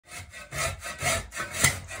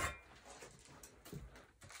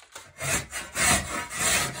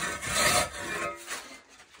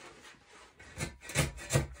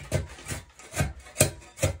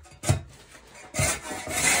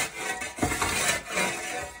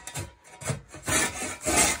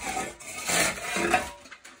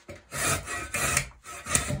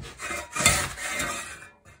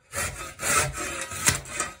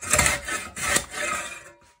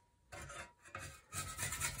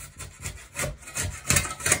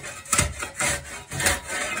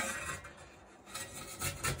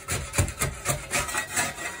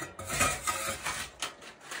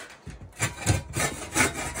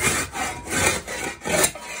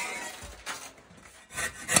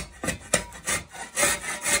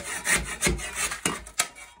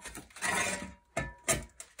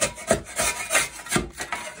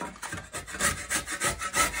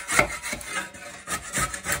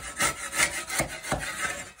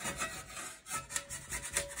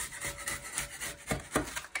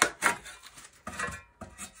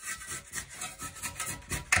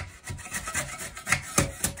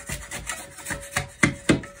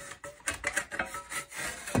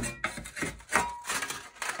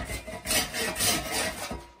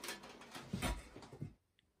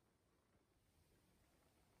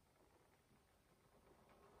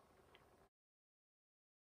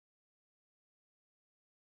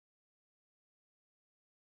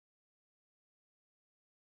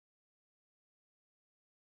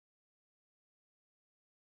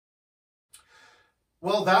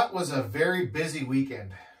Well, that was a very busy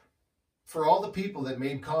weekend. For all the people that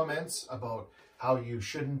made comments about how you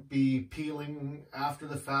shouldn't be peeling after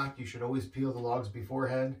the fact, you should always peel the logs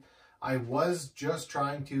beforehand, I was just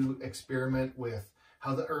trying to experiment with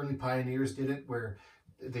how the early pioneers did it, where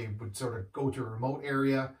they would sort of go to a remote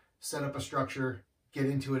area, set up a structure, get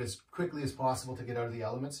into it as quickly as possible to get out of the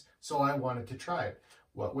elements. So I wanted to try it.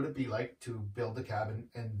 What would it be like to build the cabin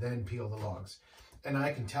and then peel the logs? And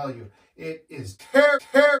I can tell you, it is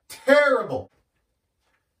terrible.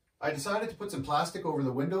 I decided to put some plastic over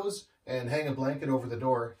the windows and hang a blanket over the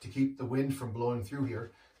door to keep the wind from blowing through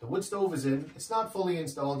here. The wood stove is in. It's not fully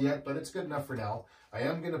installed yet, but it's good enough for now. I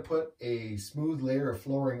am going to put a smooth layer of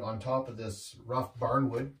flooring on top of this rough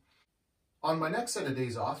barn wood. On my next set of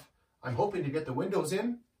days off, I'm hoping to get the windows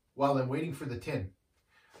in while I'm waiting for the tin.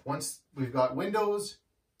 Once we've got windows,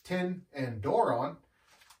 tin, and door on,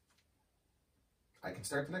 I can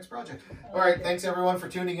start the next project. All right, thanks everyone for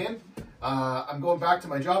tuning in. I'm going back to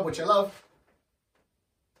my job, which I love.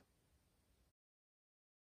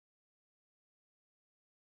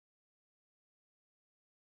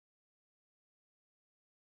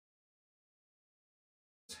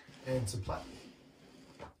 And some plat.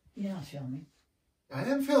 You're not filming. I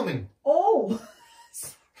am filming. Oh!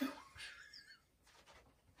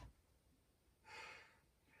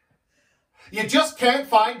 You just can't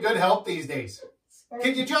find good help these days. Sorry.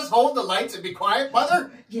 Can you just hold the lights and be quiet,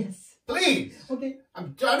 mother? Yes. Please. Okay.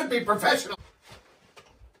 I'm trying to be professional.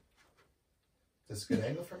 Is this a good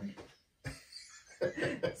angle for me?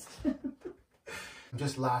 I'm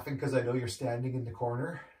just laughing because I know you're standing in the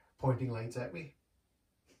corner pointing lights at me.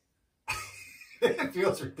 It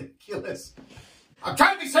feels ridiculous. I'm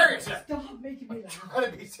trying to be serious here. Stop making me laugh. I'm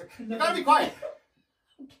trying to be serious. You gotta be quiet.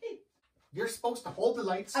 Okay. You're supposed to hold the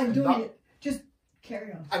lights. I'm doing it. Just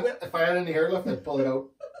carry on. If I had any hair left, I'd pull it out.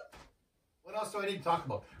 What else do I need to talk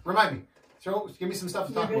about? Remind me. Give me some stuff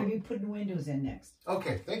to talk about. You're going to be putting windows in next.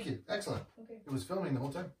 Okay, thank you. Excellent. Okay. It was filming the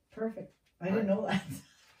whole time. Perfect. I didn't know that.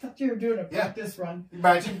 I thought you were doing a practice run.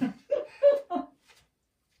 Imagine.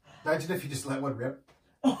 Imagine if you just let one rip.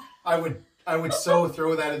 I would so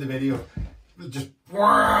throw that in the video. Just,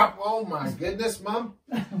 oh my goodness, Mom.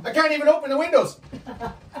 I can't even open the windows.